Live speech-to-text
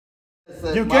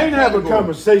You can't have a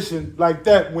conversation like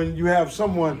that when you have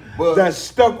someone that's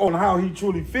stuck on how he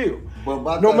truly feels.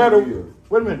 No matter,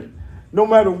 wait a minute, no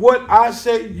matter what I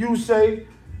say, you say,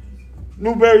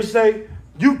 Newberry say,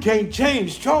 you can't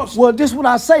change Charleston. Well, this is what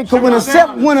I say, because when a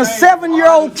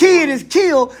 7-year-old kid is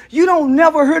killed, you don't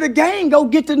never hear the gang go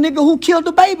get the nigga who killed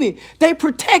the baby. They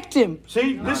protect him.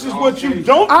 See, this is what you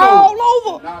don't know. All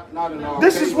over.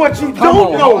 This is what you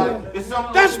don't know.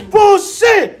 That's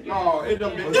bullshit. You know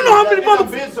how many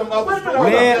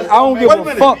motherfuckers? Man, I don't give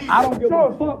a fuck. I don't give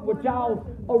a fuck what y'all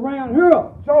around here.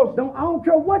 I don't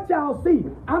care what y'all see.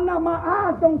 My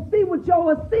eyes don't see what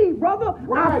y'all see, brother.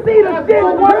 I see the shit.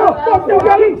 What the fuck you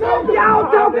got? Y'all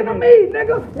talking to me,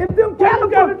 nigga. If them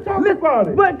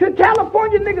California, but the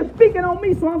California niggas speaking on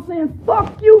me, so I'm saying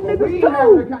fuck you niggas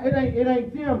too. It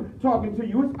ain't them talking to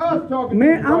you. It's us talking to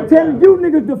you. Man, I'm telling you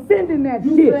niggas defending that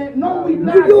shit. No, we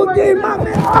not. You did my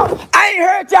man. I ain't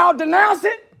heard y'all denounce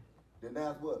it.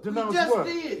 Denounce what? Denounce what?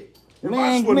 Did. Man,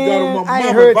 I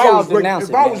ain't heard y'all denounce it.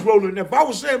 If I was rolling, if I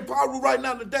was saying Paru right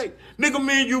now today, nigga,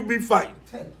 me and you be fighting.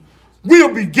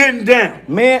 We'll be getting down.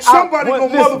 Man, somebody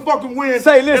gonna motherfucking win.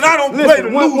 Say, listen, and I don't play to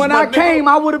lose. When I came,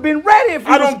 I would have been ready if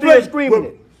you was still screaming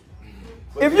it.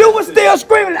 If you was still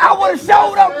screaming it, I would have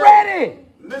showed up ready.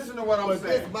 Listen to what I'm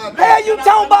saying. Hell you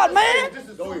talking about, man? This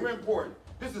is super important.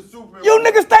 This is super important. You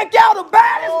niggas think y'all the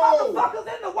baddest motherfuckers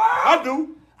in the world? I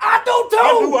do. I do too.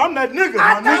 I do. I'm that nigga.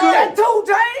 I think that too,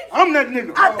 James. I'm that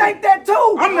nigga. I think that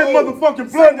too. I'm that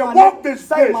motherfucking blood that walked this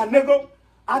bitch, nigga.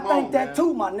 I think that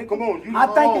too, my nigga. Come on, I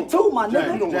think it too, my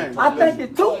nigga. I think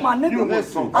it too, my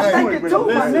nigga. I think it too,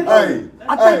 my nigga.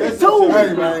 I think it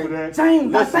too.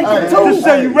 James, I think it too. Just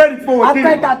say you ready for it. I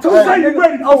think I too. Say you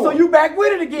ready for it. Oh, so you back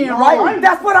with it again, right?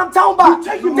 That's what I'm talking about.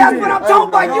 That's what I'm talking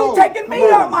about. You taking me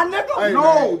out, my nigga.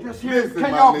 No, just hear.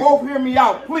 Can y'all both hear me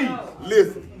out, please?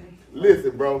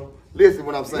 Listen, bro. Listen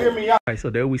what I'm saying. Hear me out. All right, so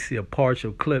there we see a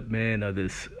partial clip, man, of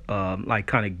this like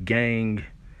kind of gang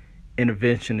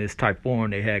interventionist type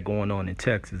forum they had going on in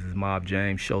Texas. As Mob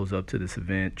James shows up to this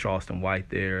event, Charleston White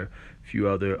there, a few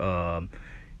other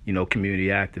community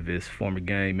activists, former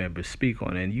gang members speak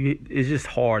on it. And it's just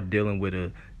hard dealing with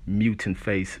a mutant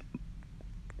face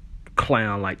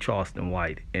clown like Charleston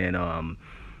White. And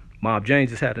Mob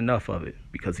James has had enough of it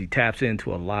because he taps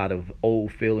into a lot of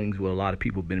old feelings where a lot of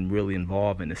people have been really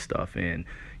involved in this stuff. And,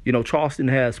 Charleston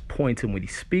has points and when he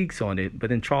speaks on it, but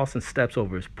then Charleston steps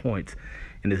over his points.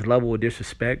 And his level of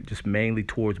disrespect just mainly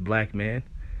towards black men.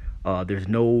 There's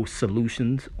no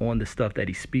solutions on the stuff that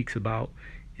he speaks about.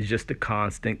 It's just the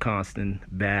constant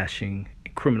bashing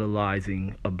and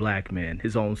criminalizing of black men.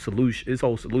 His whole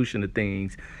solution to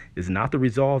things is not to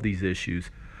resolve these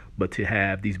issues, but to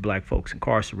have these black folks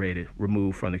incarcerated,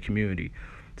 removed from the community.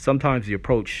 Sometimes the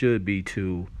approach should be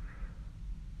to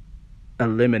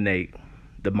eliminate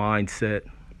the mindset,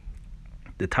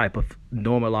 the type of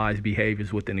normalized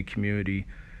behaviors within the community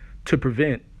to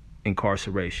prevent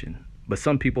incarceration. But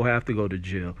some people have to go to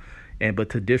jail.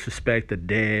 But to disrespect the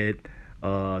dead,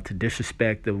 to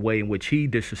disrespect the way in which he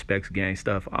disrespects gang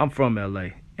stuff. I'm from LA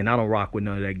and I don't rock with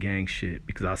none of that gang shit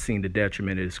because I've seen the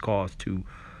detriment it has caused to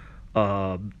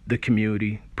the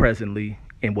community presently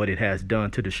and what it has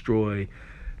done to destroy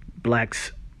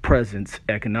blacks' presence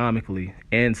economically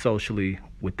and socially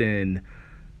within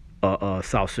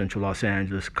South Central Los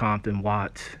Angeles, Compton,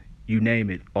 Watts, you name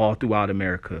it, all throughout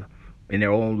America, in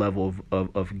their own level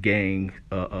of gang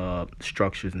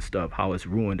structures and stuff, how it's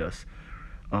ruined us.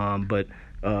 But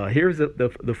here's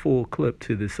the full clip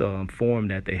to this forum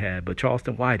that they had. But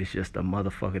Charleston White is just a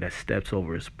motherfucker that steps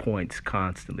over his points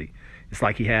constantly. It's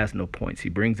like he has no points. He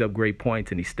brings up great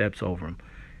points and he steps over them.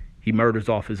 He murders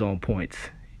off his own points.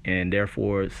 And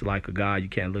therefore, it's like a guy you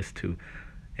can't listen to.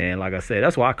 And like I said,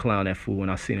 that's why I clown that fool when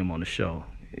I seen him on the show.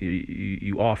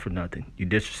 You offer nothing. You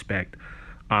disrespect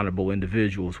honorable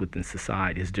individuals within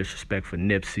society. His disrespect for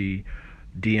Nipsey,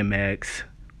 DMX,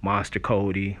 Monster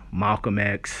Cody, Malcolm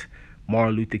X,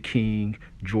 Martin Luther King,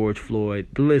 George Floyd.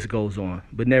 The list goes on.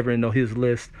 But never in his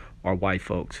list are white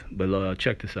folks. But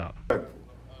check this out.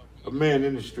 A man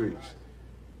in the streets.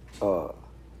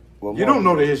 You don't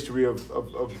know the history of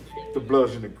the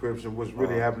Bloods and the Crips and what's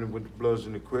really happening with the Bloods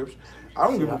and the Crips. I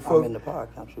don't give a fuck. I'm in the park.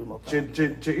 I'm shooting my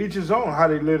to each his own, how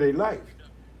they live their life.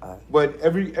 But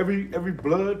every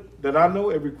Blood that I know,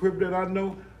 every Crip that I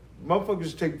know,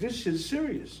 motherfuckers take this shit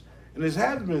serious. And it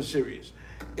has been serious.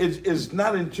 It's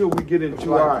not until we get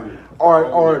into our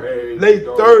late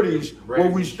 30s where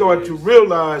we start to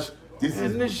realize this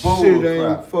shit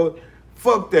ain't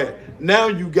fuck that. Now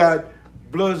you got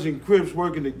Bloods and Crips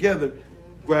working together,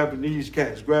 grabbing these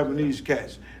cats.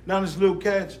 Now this little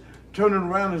cat's turning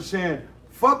around and saying,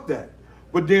 fuck that.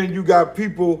 But then you got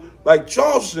people like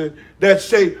Charleston that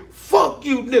say, fuck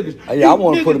you niggas. Yeah, I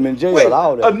want to put them in jail. Wait,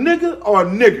 all that. A nigga or a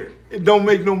nigger? It don't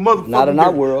make no motherfucking Not in our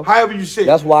difference. world. However you say it.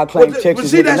 That's why I claim Texas but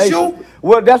see, nigga that's nation. your,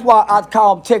 well, that's why I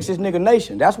call Texas nigga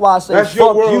nation. That's why I say that's fuck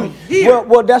your world you. Here.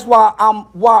 Well, that's why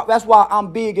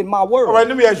I'm big in my world. All right,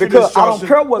 let me ask you because this, Charleston. I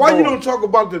don't care what. Why you don't talk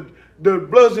about the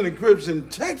Bloods and the Crips in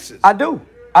Texas? I do.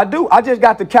 I just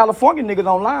got the California niggas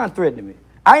online threatening me.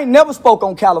 I ain't never spoke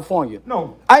on California.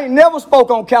 No. I ain't never spoke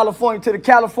on California till the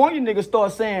California niggas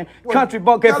start saying country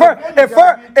bunk. At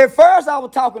first I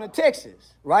was talking to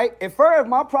Texas, right? At first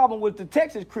my problem was the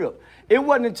Texas Crip. It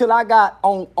wasn't until I got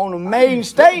on the main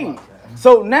stage.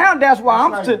 So now that's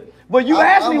why but you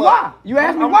asked me why. You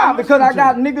asked me why. Because I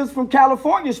got niggas from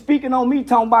California speaking on me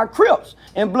talking about Crips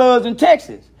and Bloods in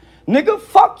Texas. Nigga,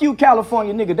 fuck you,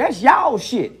 California nigga. That's y'all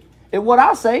shit. Is what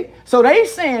I say. So they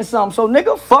saying something. So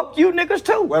nigga, fuck you niggas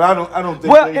too. Well, I don't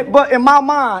think. But in my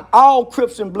mind, all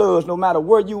Crips and Bloods, no matter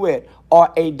where you at,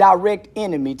 are a direct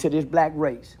enemy to this black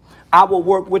race. I will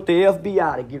work with the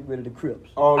FBI to get rid of the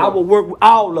Crips. I will work with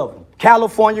all of them.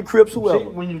 California Crips, whoever. See,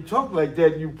 when you talk like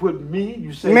that, you put me,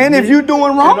 you say man, me, if you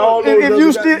doing wrong,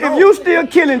 if you still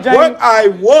killing James. What I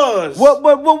was.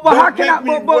 But how can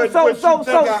I?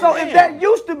 So if that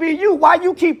used to be you, why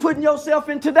you keep putting yourself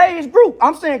in today's group?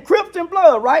 I'm saying Crips and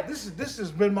Blood, right? This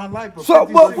has been my life for so,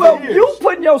 56 years. You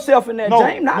putting yourself in that,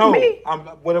 James, not me.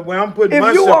 When I'm putting if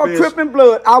myself you are Crip and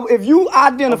Blood, if you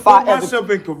identify as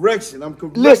myself in correction, I'm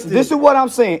correcting. Listen, this is what I'm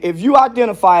saying. If you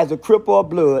identify as a Crip or a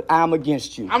Blood, I'm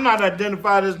against you. I'm not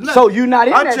identified as nothing. So you not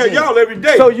in that. I tell y'all every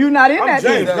day. So you not in that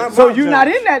then. So you not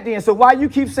in that then. So why you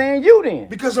keep saying you then?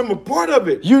 Because I'm a part of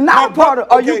it. You're not a part of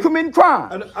it. Are you committing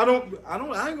crime? I ain't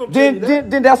gonna tell you that.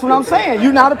 Then that's what I'm saying.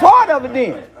 You're not a part of it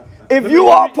then. If you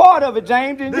are part of it,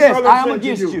 James, then yes, I am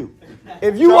against you.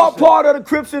 If you are part of the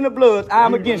Crips and the Bloods,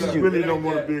 I'm against you. You really don't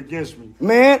want to be against me.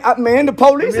 Man, the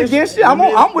police against you.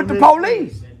 I'm with the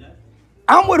police.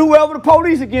 I'm with whoever the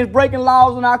police against breaking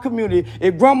laws in our community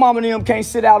if grandmama and them can't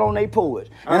sit out on their porch.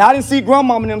 And I didn't see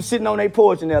grandmama and them sitting on their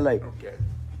porch in L.A. Okay.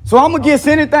 So I'm against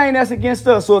anything that's against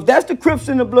us. So if that's the Crips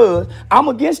and the Bloods, I'm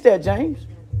against that, James.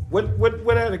 What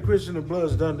have the Crips and the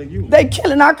Bloods done to you? They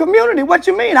killing our community. What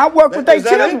you mean? I work with their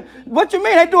children. What you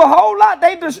mean? They do a whole lot.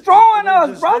 They destroying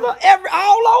us, brother.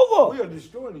 All over. We are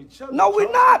destroying each other. No,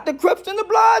 we're not. The Crips and the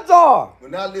Bloods are.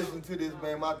 When I listen to this,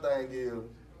 man, my thing is,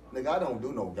 nigga, I don't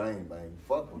do no gang bang.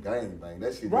 Fuck with gang bang.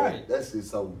 That shit, right. That shit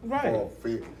so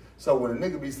far-fetched. So when a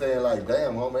nigga be saying like,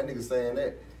 damn, homie, that nigga saying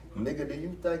that, nigga, do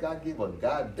you think I give a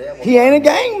goddamn? He ain't a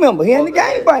gang member. He ain't a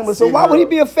gang banger. So why would he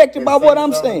be affected by what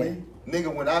I'm saying?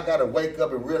 Nigga, when I gotta wake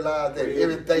up and realize that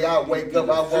every day I wake up,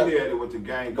 I walk with the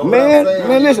gang. Man,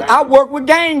 listen, I work with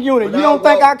gang units. You don't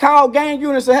think I call gang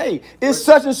units and say, hey, it's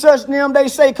such and such them they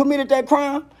say committed that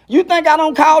crime? You think I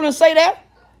don't call and say that?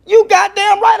 You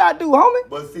goddamn right I do, homie.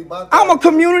 But see, I'm a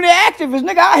community activist,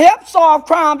 nigga. I help solve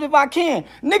crimes if I can.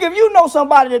 Nigga, if you know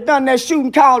somebody that done that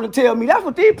shooting, call and tell me. That's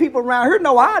what these people around here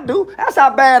know I do. That's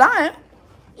how bad I am.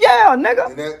 Yeah, nigga.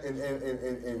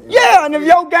 And if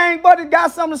your gang buddy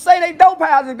got something to say, they dope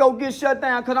houses go get shut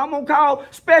down because I'm going to call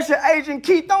Special Agent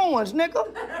Keith Owens,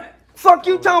 nigga. Fuck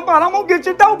you talking about? I'm going to get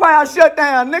your dope house shut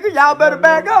down, nigga. Y'all better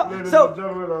back up. So,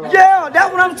 yeah,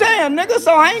 that's what I'm saying, nigga.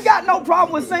 So I ain't got no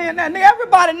problem with saying that, nigga.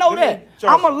 Everybody know that.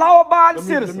 I'm a law-abiding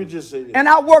citizen. Let me just say this. And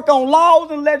I work on laws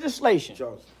and legislation.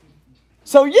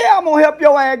 So, yeah, I'm going to help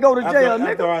your ass go to jail,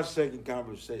 nigga. After our second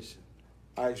conversation,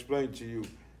 I explained to you,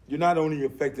 you're not only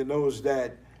affecting those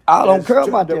that... I don't care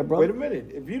about that, bro. Wait a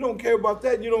minute. If you don't care about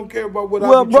that, you don't care about what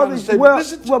I'm trying to say.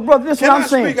 Brother, this is what I'm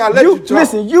saying.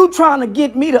 Listen, you trying to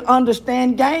get me to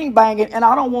understand gang banging, and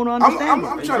I don't want to understand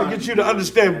I'm trying to get you to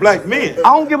understand black men.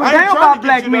 I don't give a damn about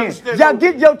black men. Y'all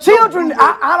get your children.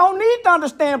 I don't need to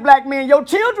understand black men. Your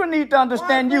children need to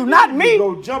understand you, not me.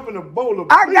 Go jump in a bowl of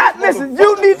listen,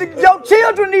 your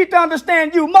children need to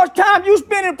understand you. Much time you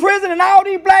spend in prison and all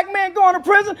these black men going to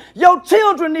prison, your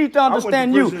children need to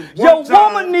understand you. Your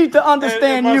woman need to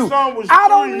understand you. I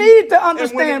don't need to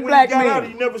understand black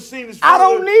men. I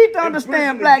don't need to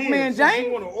understand black men,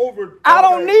 James. I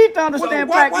don't need to understand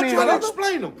black men. Why trying to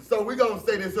explain them? So we're going to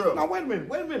say this early. Now, wait a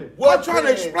minute. I'm trying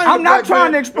to explain. I'm not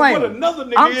trying to explain them.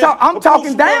 I'm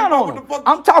talking down on them.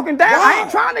 I'm talking down. I ain't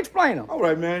trying to explain them. All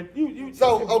right, man.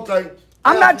 Okay.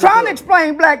 I'm not trying to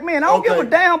explain black men. I don't give a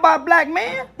damn about black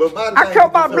men. I care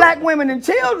about black women and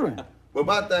children. But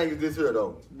my thing is this here,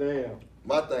 though. Damn.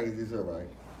 My thing is this here, right?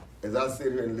 As I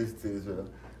sit here and listen to this here,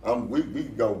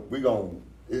 we gon'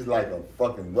 it's like a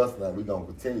fucking what's now. We gonna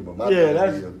continue, but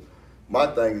my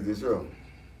thing is this here.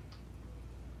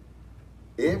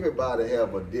 Everybody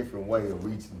have a different way of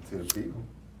reaching to the people,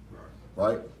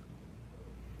 right?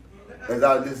 as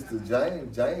I listen to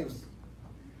James,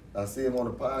 I see him on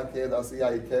the podcast. I see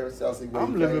how he carries himself. I see where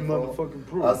I'm he living came from. motherfucking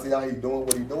proof. I see how he doing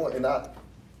what he doing.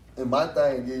 And my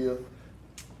thing is,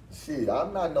 shit,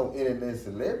 I'm not no internet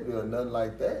celebrity or nothing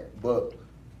like that. But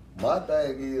my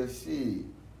thing is, shit,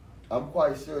 I'm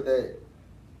quite sure that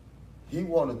he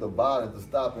wanted the violence to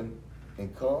stop in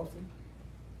Compton.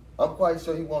 I'm quite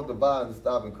sure he wanted the violence to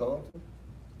stop in Compton.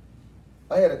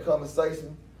 I had a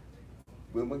conversation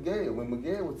with Miguel when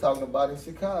Miguel was talking about in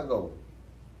Chicago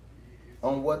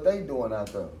on what they doing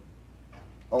out there,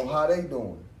 on how they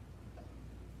doing.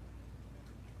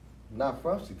 Not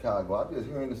from Chicago, I'm just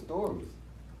hearing the stories.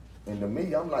 And to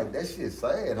me, I'm like, that shit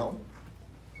sad, homie.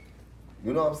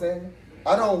 You know what I'm saying?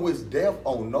 I don't wish death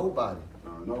on nobody.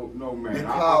 No, man.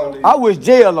 Because I wish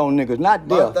jail on niggas, not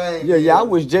death. Yeah, I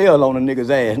wish jail on a nigga's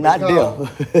ass, not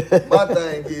death. My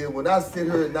thing is, when I sit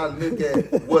here and I look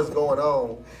at what's going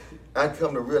on, I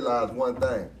come to realize one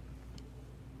thing.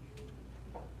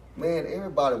 Man,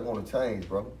 everybody want to change,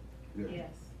 bro. Yes.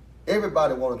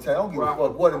 Everybody want to change. I don't give a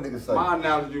fuck what a nigga say. My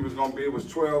analogy was going to be, it was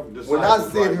 12 disciples when I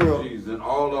sit here, like Jesus, and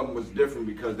all of them was different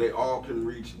because they all can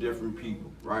reach different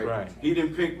people, right? He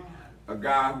didn't pick a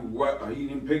guy he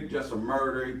didn't pick just a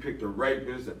murderer, he picked a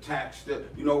rapist, a tax,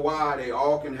 you know why? They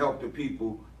all can help the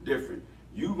people different.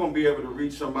 You gonna be able to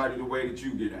reach somebody the way that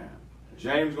you get down.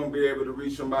 James gonna be able to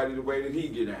reach somebody the way that he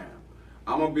get down.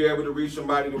 I'm gonna be able to reach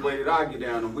somebody the way that I get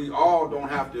down, and we all don't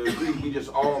have to agree, we just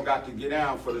all got to get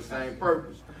down for the same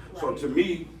purpose. So to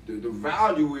me, the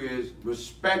value is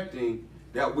respecting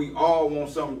that we all want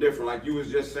something different. Like you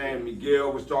was just saying,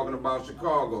 Miguel was talking about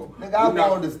Chicago. Nigga, I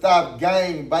wanted to stop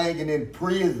gang banging in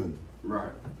prison.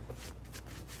 Right.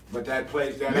 But that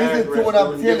place, that listen to what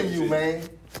I'm telling you, man.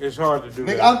 It's hard to do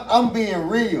nigga, that. I'm being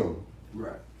real.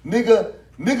 Right.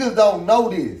 Niggas don't know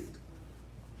this.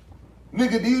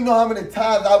 Nigga, do you know how many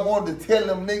times I wanted to tell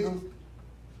them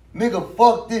nigga,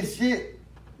 fuck this shit?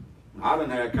 I done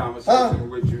had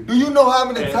conversations with you. Do you know how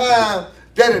many times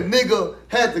that a nigga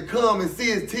had to come and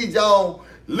see his T-John,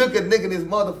 look at nigga in his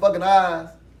motherfucking eyes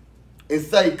and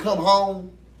say, come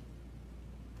home?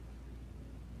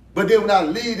 But then when I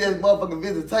leave that motherfucking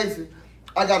visitation,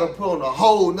 I gotta put on a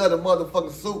whole nother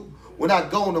motherfucking suit when I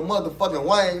go on the motherfucking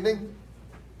Wayne, nigga.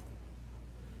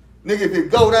 Nigga, if it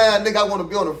go down, nigga, I wanna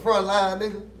be on the front line,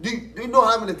 nigga. Do you know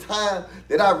how many times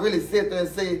that I really sit there and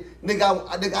say,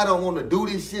 nigga, I don't wanna do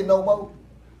this shit no more?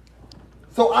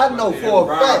 So I know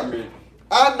for a fact,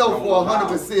 I know for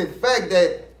 100% fact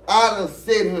that I done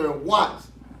sit here and watch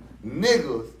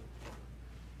niggas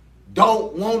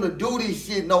don't want to do this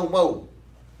shit no more.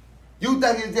 You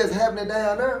think it's just happening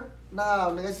down there? Nah,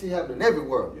 nigga, that shit happening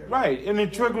everywhere. Right, and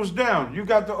it trickles down. You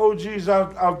got the OGs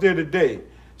out there today.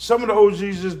 Some of the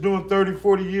OGs is doing 30,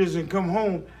 40 years and come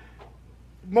home.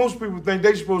 Most people think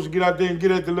they supposed to get out there and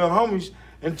get at the little homies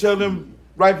and tell them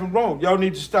right from wrong. Y'all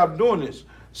need to stop doing this.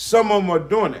 Some of them are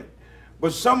doing it.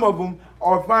 But some of them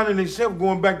are finding themselves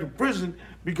going back to prison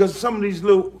because some of these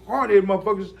little hard-headed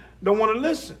motherfuckers don't want to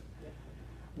listen.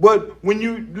 But when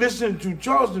you listen to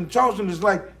Charleston is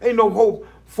like, ain't no hope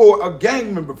for a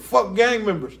gang member. Fuck gang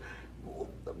members.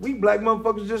 We black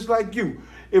motherfuckers just like you.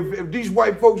 If these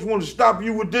white folks want to stop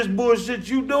you with this bullshit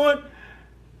you doing,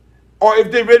 or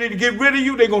if they ready to get rid of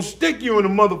you, they gonna stick you in a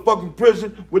motherfucking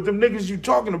prison with them niggas you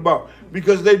talking about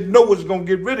because they know what's gonna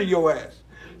get rid of your ass.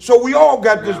 So we all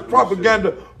got this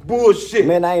propaganda bullshit.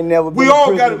 Man, I ain't never been in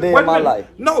prison a day in my life.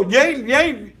 No, you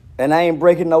ain't. And I ain't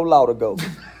breaking no law to go.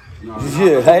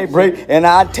 Yeah, I ain't break, and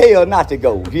I tell not to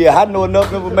go. Yeah, I know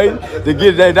enough information to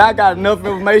get that. I got enough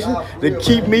information to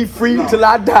keep me free till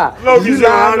I die. You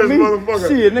lying to me?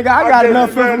 Shit, nigga, I got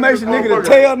enough information, nigga, to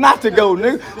tell not to go,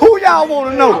 nigga. Who y'all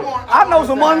want to know? I know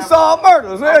some unsolved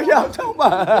murders. What y'all talking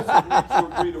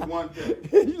about?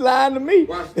 You lying to me?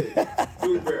 Watch this.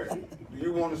 Dewberry, do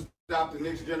you want to stop the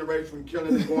next generation from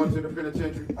killing and going to the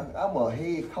penitentiary? I'm a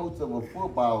head coach of a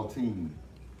football team.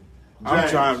 I'm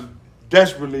trying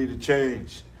desperately to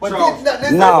change. But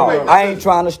no, I ain't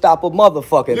trying to stop a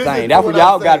motherfucking thing. That's what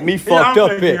y'all got me fucked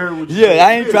up here. Yeah,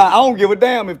 I ain't trying. I don't give a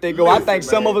damn if they go. I think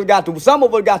some of us got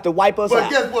to wipe us out. But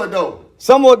guess what though?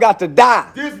 Some of us got to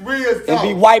die this real talk. And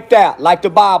be wiped out, like the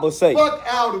Bible say. Fuck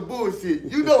all the bullshit.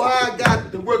 You know how I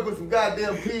got to work with some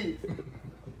goddamn kids.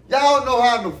 Y'all know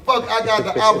how the fuck I got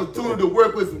the opportunity to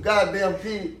work with some goddamn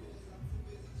kids.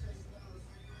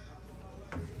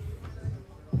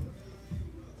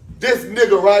 This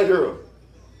nigga right here.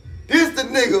 This the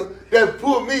nigga that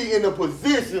put me in a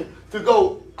position to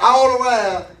go all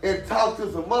around and talk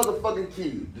to some motherfucking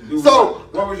kids. So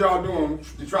what was y'all doing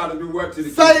to try to do what to the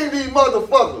kids? Save these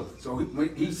motherfuckers. So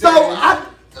he said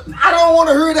I don't want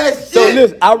to hear that shit. So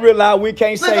listen, I realize we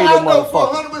can't say them motherfuckers. I know for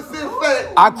 100%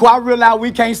 fact. I realize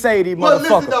we can't say these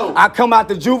motherfuckers. I come out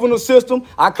the juvenile system.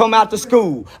 I come out the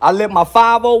school. I let my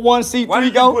 501c3 Why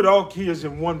did go. you put all kids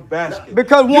in one basket?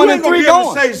 Because 1 and 3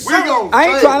 going. I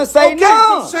ain't trying to say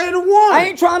none. Say the one. I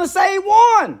ain't trying to say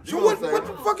one. So what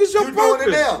the fuck is your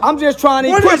purpose? I'm just trying to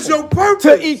What equip is your them. purpose?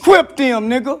 To equip them,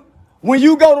 nigga. When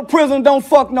you go to prison, don't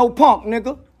fuck no punk,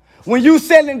 nigga. When you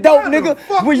selling dope, nigga,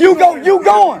 when you go, you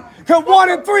going. Cause 1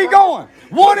 and 3 going.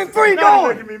 1 and 3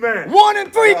 going. 1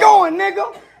 and 3 going,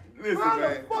 nigga. Listen,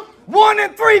 man. 1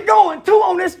 and 3 going. 2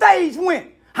 on this stage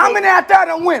went. How many out there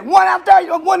done went? 1 out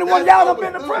there, one y'all up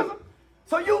in the prison.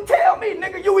 So you tell me,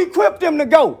 nigga, you equipped them to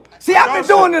go. See, I've been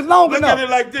doing this long enough. Look at it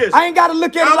like this. I ain't got to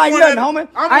look at it like nothing, homie.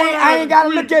 I ain't got to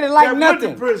look at it like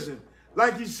nothing. Prison,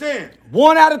 like he's saying.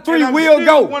 1 out of 3 will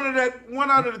go.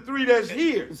 One out of the 3 that's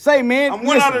here. Say, man, I'm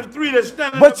 1 out of the 3 that's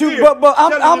standing but up you, here. but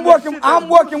I'm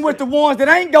working with the ones that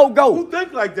ain't go. Who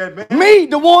think like that, man? Me,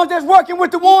 the ones that's working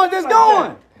with the ones that's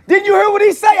going. Didn't you hear what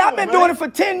he say? I've been doing it for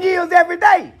 10 years every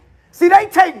day. See, they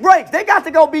take breaks. They got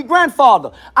to go be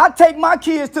grandfather. I take my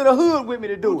kids to the hood with me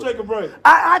to do it. Take a break.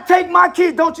 I take my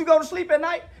kids. Don't you go to sleep at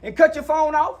night and cut your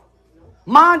phone off?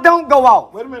 Mine don't go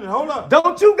off. Wait a minute, hold up.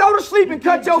 Don't you go to sleep and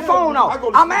cut your phone off.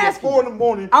 I'm asking. 4 in the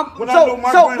morning.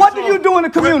 So what do you do in the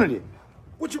community?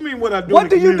 What you mean what I do? What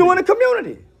do you do in the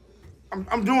community?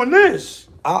 I'm doing this.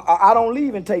 I don't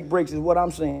leave and take breaks is what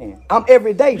I'm saying. I'm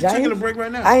every day, James. You taking a break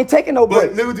right now? I ain't taking no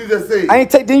break. Look what you just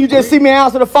said. Then you just see me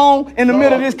answer the phone in the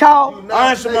middle of this call?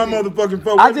 I answer my motherfucking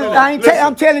phone.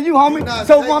 I'm telling you, homie.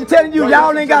 So I'm telling you,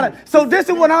 y'all ain't gotta. So this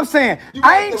is what I'm saying.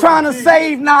 I ain't trying to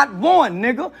save not one,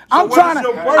 nigga. I'm trying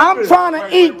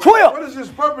to equip. What is his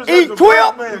purpose?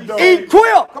 Equip.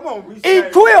 Come on,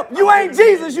 equip. You ain't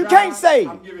Jesus, you can't save.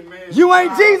 You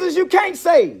ain't Jesus, you can't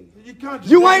save.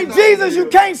 You ain't Jesus, you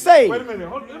can't save. Wait a minute.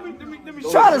 Let me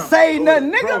try to say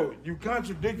nothing, nigga. Bro, you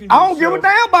contradicting yourself. I don't give a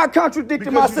damn about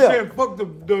contradicting myself. Because you saying fuck the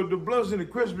Bloods and the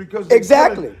Crips because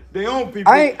they own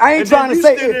people. I ain't trying to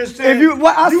say if you.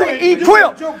 What I say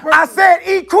equip. I said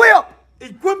equip.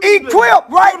 Equip,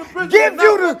 right? Give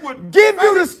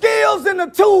you the skills and the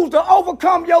tools to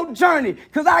overcome your journey.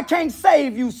 Cause I can't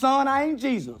save you, son. I ain't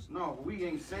Jesus. No, we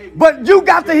ain't saved. But you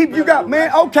got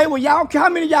man. Okay, well y'all. How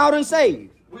many of y'all done saved?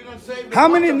 How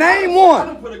many? Name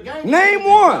one. Name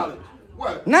one.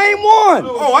 What? Name one.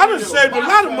 Oh, I done saved a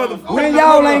lot of motherfuckers. Man,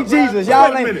 y'all ain't Jesus.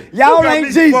 Y'all ain't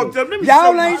Jesus.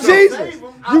 Y'all ain't Jesus.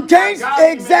 You can't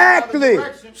exactly.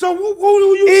 So who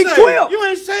do you equip? You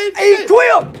ain't saved.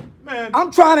 Equip. Man,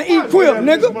 I'm trying to equip,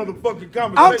 nigga.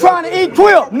 I'm trying to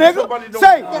equip, nigga.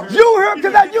 Say, you here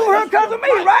because of me,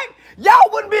 right? Y'all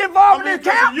wouldn't be involved in this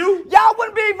camp. Y'all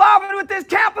wouldn't be involved with this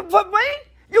camp for me.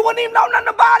 You wouldn't even know nothing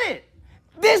about it.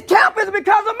 This camp is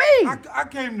because of me. I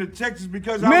came to Texas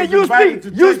because I was invited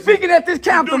to Texas. You speaking at this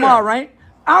camp tomorrow, right?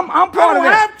 I'm part of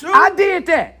that. I did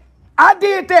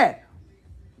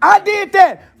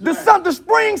that. The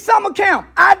spring summer camp.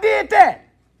 I did that.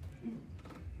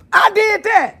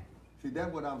 See,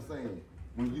 that's what I'm saying.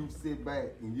 When you sit back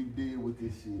and you deal with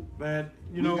this shit, man,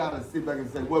 you gotta sit back and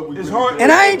say what we. It's hard,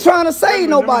 and I ain't trying to say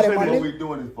nobody, my nigga. What we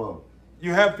doing it for?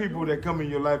 You have people that come in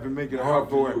your life and make it hard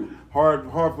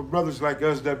for brothers like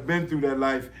us that been through that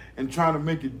life and trying to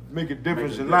make a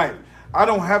difference in life. I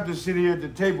don't have to sit here at the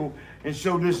table and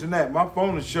show this and that. My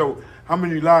phone will show how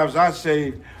many lives I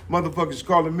saved. Motherfuckers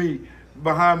calling me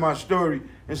behind my story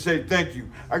and say thank you.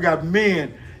 I got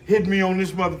men hitting me on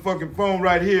this motherfucking phone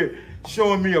right here,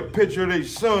 showing me a picture of their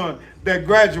son that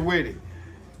graduated.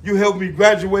 You helped me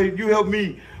graduate. You helped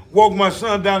me walk my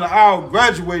son down the aisle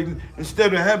graduating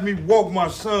instead of having me walk my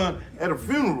son at a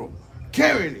funeral,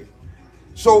 carrying it.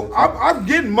 So I'm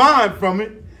getting mine from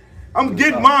it. I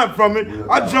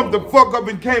jumped the fuck up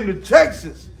and came to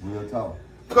Texas.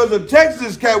 Because a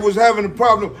Texas cat was having a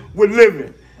problem with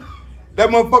living. That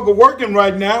motherfucker working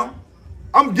right now.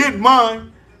 I'm getting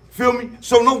mine. Feel me?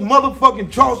 So no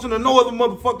motherfucking Charleston or no other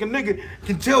motherfucking nigga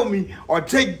can tell me or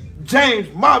take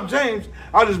Mob James,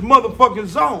 out of this motherfucking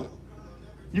zone.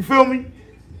 You feel me?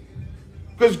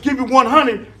 Because keep it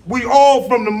 100, we all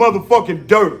from the motherfucking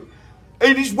dirt.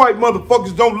 Hey, these white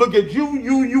motherfuckers don't look at you,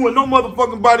 and no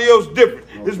motherfucking body else different.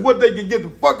 It's what they can get the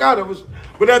fuck out of us.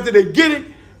 But after they get it,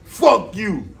 fuck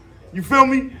you. You feel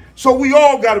me? So we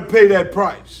all got to pay that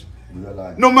price.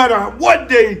 No matter what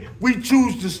day we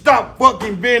choose to stop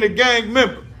fucking being a gang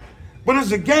member. But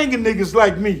it's a gang of niggas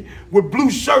like me with blue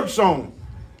shirts on.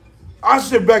 I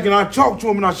sit back and I talk to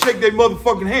them and I shake their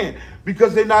motherfucking hand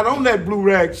because they're not on that blue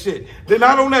rag shit. They're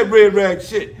not on that red rag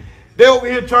shit. They over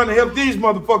here trying to help these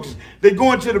motherfuckers. They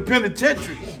going to the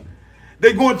penitentiaries.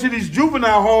 They going to these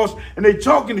juvenile halls and they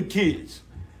talking to kids.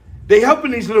 They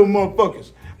helping these little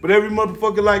motherfuckers. But every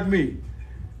motherfucker like me,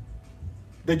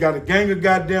 they got a gang of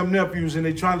goddamn nephews and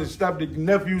they trying to stop the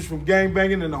nephews from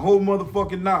gangbanging and the whole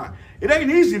motherfucking nine. It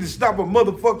ain't easy to stop a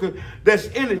motherfucker that's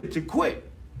in it to quit.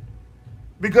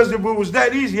 Because if it was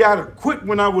that easy, I'd have quit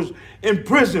when I was in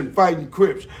prison fighting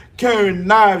Crips, carrying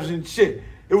knives and shit.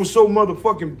 It was so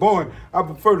motherfucking boring, I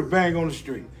prefer to bang on the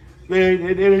street.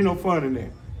 It ain't no fun in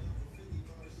there.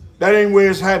 That ain't where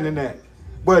it's happening at.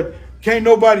 But can't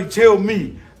nobody tell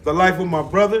me the life of my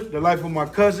brother, the life of my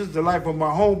cousins, the life of my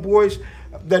homeboys,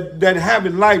 that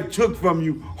having life took from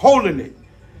you, holding it.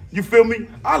 You feel me?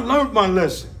 I learned my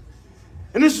lesson.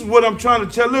 And this is what I'm trying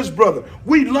to tell this brother.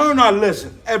 We learn our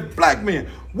lesson as black men,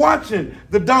 watching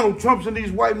the Donald Trumps and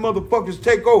these white motherfuckers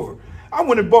take over. I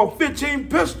went and bought 15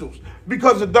 pistols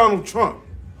because of Donald Trump.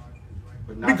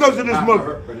 Because of this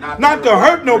mother. Not to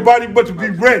hurt nobody, but to be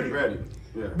ready.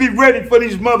 Yeah. Be ready for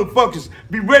these motherfuckers.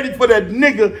 Be ready for that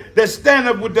nigga that stand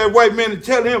up with that white man and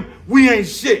tell him we ain't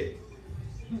shit.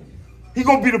 He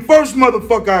gonna be the first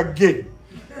motherfucker I get.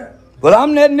 But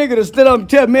I'm that nigga that stood up and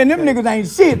tell, man, them niggas ain't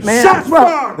shit, man. Shots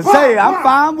fired. Say, I'm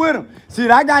fine with them. See,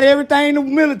 I got everything the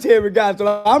military got,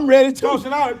 so I'm ready to.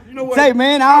 Johnson, you know what? Say,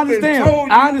 man, I understand.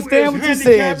 I understand what you're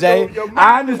saying, Jay.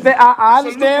 I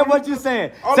understand what you're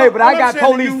saying. Say, but I got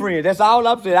police friends. That's all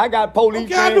I'm saying. I got police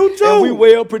friends, and we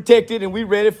well protected, and we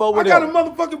ready for whatever. I got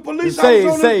a motherfucking police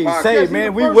officer. Say,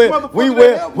 man, we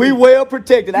well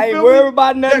protected. I ain't worried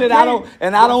about nothing, and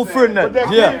I don't fear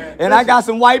nothing. Yeah, and I got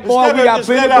some white boys. We got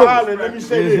plenty of. Let me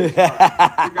say this.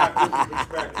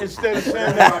 Instead of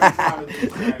saying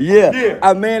that, yeah.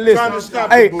 Man, listen.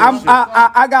 Hey,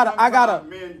 I got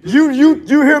you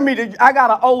hear me? I got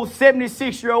an old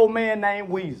 76-year-old man named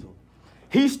Weasel.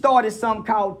 He started something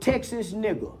called Texas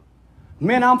Nigga.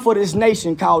 Man, I'm for this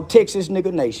nation called Texas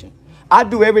Nigga Nation. I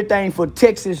do everything for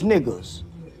Texas niggas.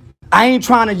 I ain't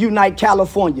trying to unite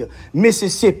California,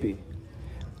 Mississippi.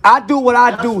 I do what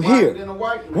I do here.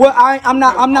 Well, I'm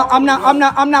not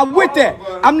with that.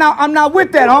 I'm not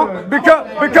with that, huh?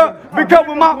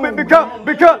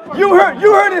 Because you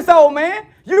heard this old man.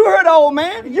 You heard the old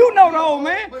man. You know the old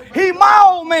man. He my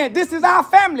old man. This is our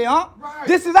family, huh?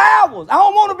 This is ours. I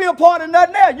don't want to be a part of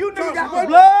nothing else. You niggas got the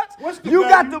blood. You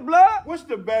got the blood. What's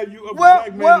the value of a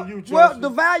black man in you, Charleston? Well, the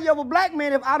value of a black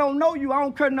man, if I don't know you, I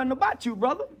don't care nothing about you,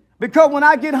 brother. Because when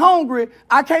I get hungry,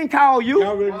 I can't call you.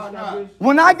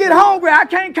 When I get hungry, I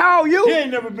can't call you. You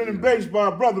ain't never been embraced by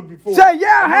a brother before. Say,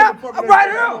 yeah, I have.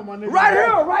 Right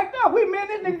now. We man,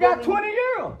 this nigga got 20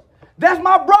 years. That's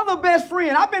my brother best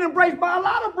friend. I've been embraced by a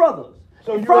lot of brothers.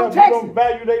 So you from Texas. Don't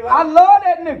value their life? I love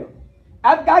that nigga.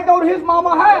 I go to his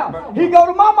mama house. He go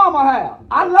to my mama house.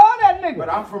 I love that nigga. But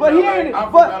I'm from LA. He ain't.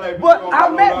 But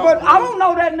I don't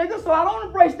know that nigga, so I don't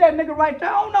embrace that nigga right there.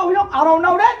 I don't know him. I don't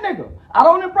know that nigga. I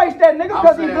don't embrace that nigga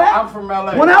because he's black. I'm from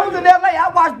LA. When I was in LA,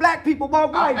 I watched black people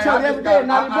walk by each other every day and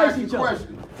not embrace each other.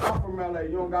 I'm from LA.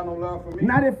 You don't got no love for me?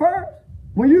 Not at first.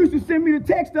 When you used to send me the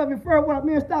text of it first, well,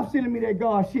 man, stop sending me that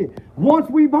God shit. Once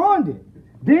we bonded,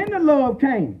 then the love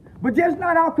came. But just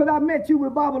not out because I met you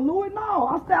with Baba Louie. No,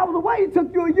 I was away. It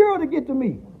took you a year to get to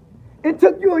me. It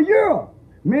took you a year.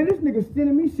 Man, this nigga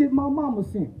sending me shit my mama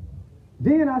sent.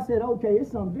 Then I said, okay,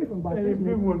 it's something different about this nigga. If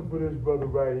it wasn't for this brother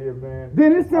right here, man.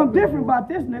 Then it's something different about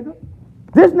this nigga.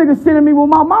 This nigga sending me what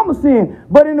my mama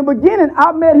sent. But in the beginning,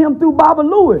 I met him through Baba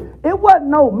Louie. It wasn't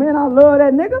no, man, I love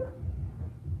that nigga.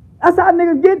 That's how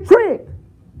niggas get tricked.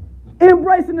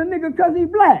 Embracing the nigga because he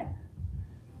black.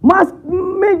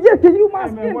 Man, yeah, cause you my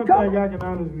skin one color. thing I can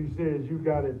honestly say is you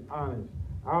got it honest.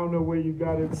 I don't know where you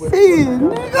got it.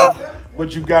 Nigga.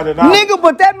 But you got it honest. Nigga,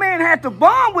 but that man had to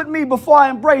bond with me before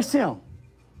I embraced him.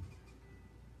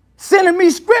 Sending me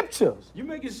scriptures. You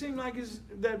make it seem like it's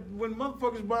that when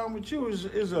motherfuckers bond with you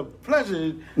is a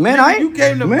pleasure. Man, you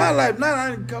came to my life, not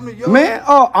I didn't come to yours. Man,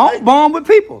 I don't bond with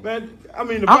people. Man, I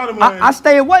mean the bottom line. I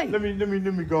stay away. Let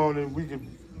me go on and we can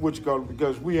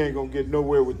because we ain't gonna get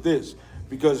nowhere with this.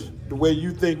 Because the way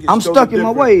you think is I'm stuck in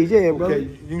my ways, yeah, bro.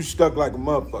 Okay, you stuck like a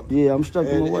motherfucker. Yeah, I'm stuck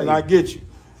in my ways. And I get you.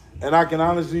 And I can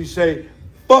honestly say,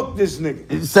 fuck this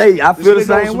nigga. Say, I feel the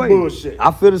same way. Bullshit.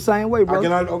 I feel the same way, bro.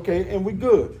 Okay, and we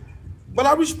good. But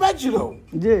I respect you though.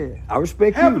 Yeah, I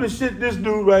respect you. Half of the shit this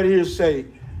dude right here say,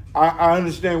 I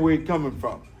understand where he's coming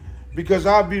from. Because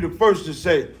I'll be the first to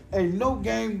say, ain't no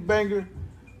gangbanger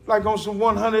like on some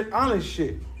 100 honest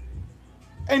shit.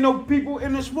 Ain't no people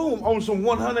in this room on some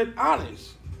 100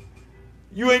 honest.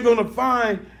 You ain't gonna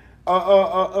find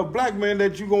a black man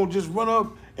that you gonna just run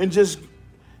up and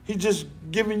he just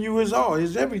giving you his all,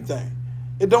 his everything.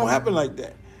 It don't happen like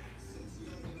that.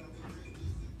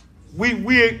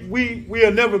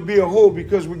 We'll never be a whole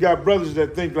because we got brothers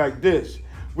that think like this.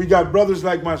 We got brothers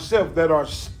like myself that are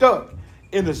stuck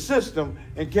in the system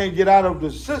and can't get out of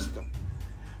the system.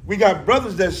 We got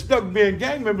brothers that stuck being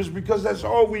gang members because that's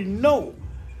all we know.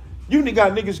 You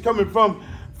got niggas coming from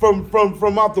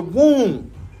out the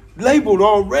womb, labeled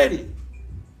already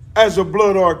as a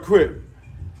blood or a Crip.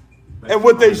 And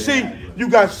what they see, you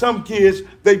got some kids,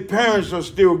 their parents are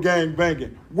still gang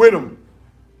banging with them.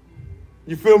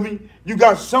 You feel me? You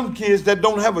got some kids that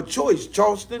don't have a choice,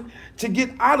 Charleston, to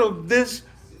get out of this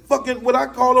fucking, what I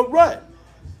call a rut.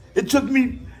 It took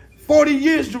me 40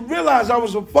 years to realize I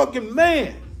was a fucking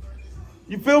man.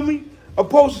 You feel me?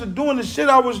 Opposed to doing the shit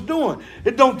I was doing.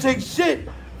 It don't take shit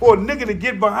for a nigga to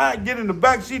get in the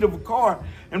back seat of a car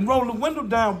and roll the window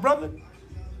down, brother.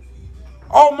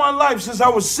 All my life, since I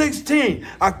was 16,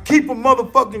 I keep a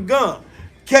motherfucking gun.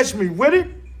 Catch me with it,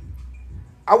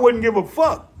 I wouldn't give a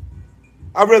fuck.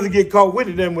 I'd rather get caught with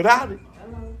it than without it.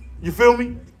 You feel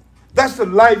me? That's the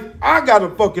life I gotta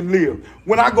fucking live.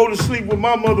 When I go to sleep with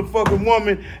my motherfucking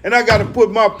woman and I gotta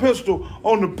put my pistol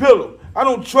on the pillow. I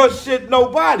don't trust shit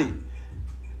nobody.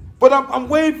 But I'm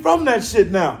way from that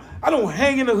shit now. I don't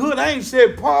hang in the hood. I ain't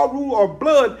said Paru or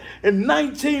blood in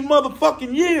 19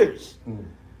 motherfucking years.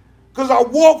 Because I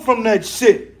walk from that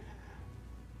shit.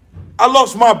 I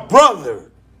lost my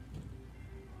brother.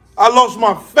 I lost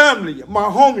my family, my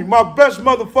homie, my best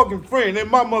motherfucking friend in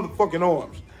my motherfucking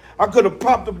arms. I could have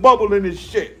popped a bubble in this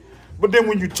shit. But then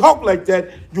when you talk like that,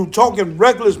 you talking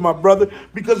reckless, my brother,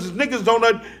 because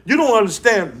niggas you don't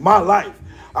understand my life.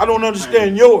 I don't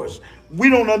understand yours. We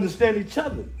don't understand each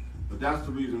other. But that's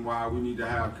the reason why we need to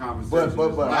have conversations.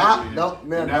 But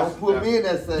don't put me in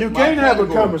that sense. You can't have a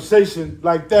conversation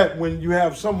like that when you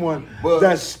have someone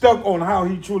that's stuck on how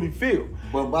he truly feels.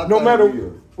 No matter,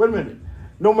 wait a minute,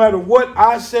 no matter what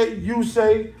I say, you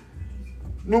say,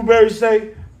 Newberry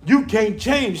say, you can't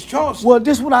change Charleston. Well,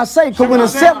 this is what I say, because when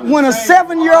a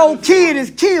 7-year-old kid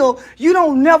is killed, you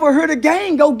don't never hear the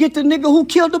gang go get the nigga who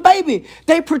killed the baby.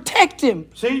 They protect him.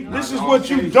 See, this is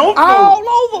what you don't know. All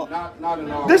over. Not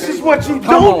in all this is what you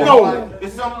don't know.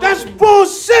 That's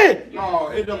bullshit.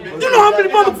 No, you know how many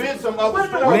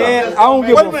motherfuckers? Man, I don't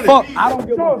give a fuck. I don't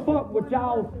give a fuck with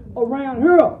y'all around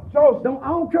here. I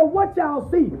don't care what y'all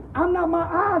see. My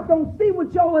eyes don't see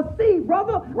what y'all see,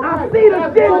 brother. I see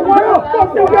the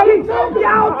shit.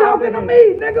 Y'all talking to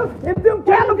me, nigga. If them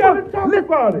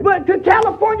California, but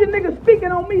California niggas speaking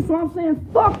on me, so I'm saying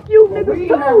fuck you, niggas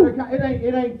too.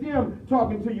 It ain't them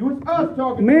talking to you. It's us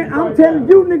talking. Man, I'm telling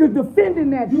you, niggas defending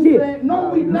that shit. No,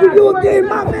 we not. You gave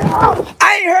my man.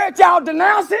 I ain't heard y'all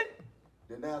denounce it.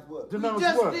 Denounce what? Denounce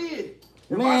just what? did.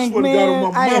 Man,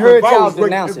 I ain't heard y'all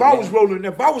denounce it. If I was rolling,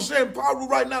 if I was saying Paru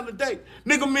right now today,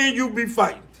 nigga, me and you be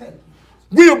fighting.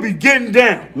 We'll be getting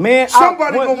down. Man,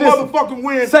 somebody gonna motherfucking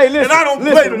win. Say, listen, and I don't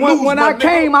play to lose. When I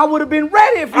came, I would have been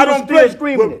ready if you were still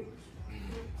screaming it.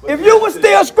 If you were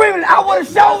still screaming it, I would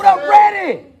have showed up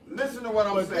ready. Listen to what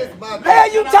I'm saying.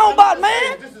 Hell you talking about,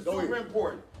 man? This is super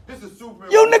important. This is super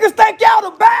important. You niggas think y'all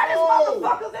the baddest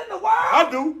motherfuckers in the world? I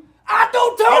do. I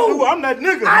do too. I do. I'm that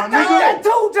nigga. I think that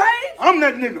too, James. I'm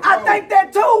that nigga. I think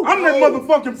that too. I'm that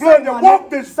motherfucking blood that walk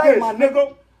this bitch,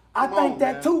 nigga. I think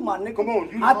that too, my nigga. Come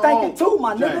on, I think it too,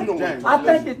 my nigga. I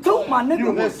think it too, my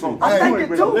nigga. I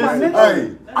think it too, my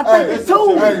nigga. I think it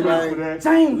too.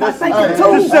 James, I think it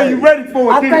too. Just say you ready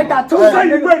for it. I think I too. Say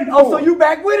you ready for it. Oh, so you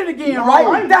back with it again,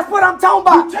 right? That's what I'm talking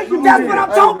about. That's what I'm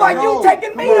talking about. You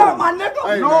taking me out, my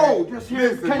nigga. No, just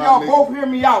hear. Can y'all both hear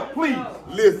me out, please?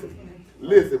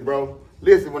 Listen, bro.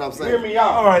 Listen what I'm saying. Hear me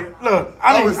out. All right, look,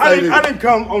 I didn't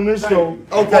come on this show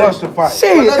for us to fight.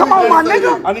 Shit, come on, my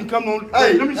nigga. I didn't come on.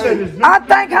 Hey, let me say this. I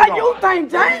think how you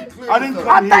think, James. I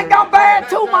think I'm bad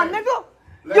too, my nigga.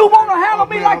 You wanna handle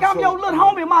me like I'm your little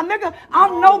homie, my nigga?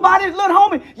 I'm nobody's little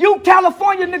homie. You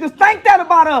California niggas think that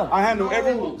about us. I handle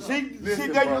everyone. See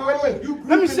that you wait.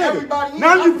 Let me say it.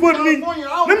 Now you put me.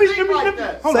 Let me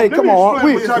say, come on,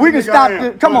 we can stop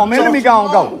this. Come on, man. Let me go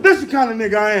and go. This is the kind of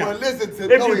nigga I am.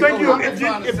 If you think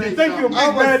you're a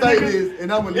big bad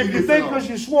nigga, if you think because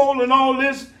you swole and all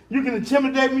this, you can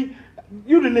intimidate me.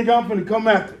 You the nigga I'm finna come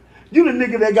after. You the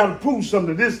nigga that gotta prove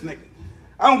something to this nigga.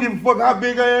 I don't give a fuck how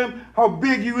big I am, how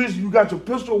big you is, you got your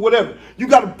pistol or whatever. You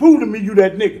got to prove to me you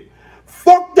that nigga.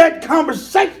 Fuck that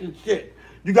conversation shit.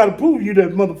 You got to prove you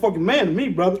that motherfucking man to me,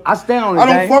 brother. I stand on it, I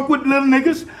don't fuck with little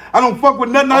niggas. I don't fuck with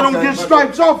nothing I don't get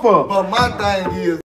stripes off of. But my thing is,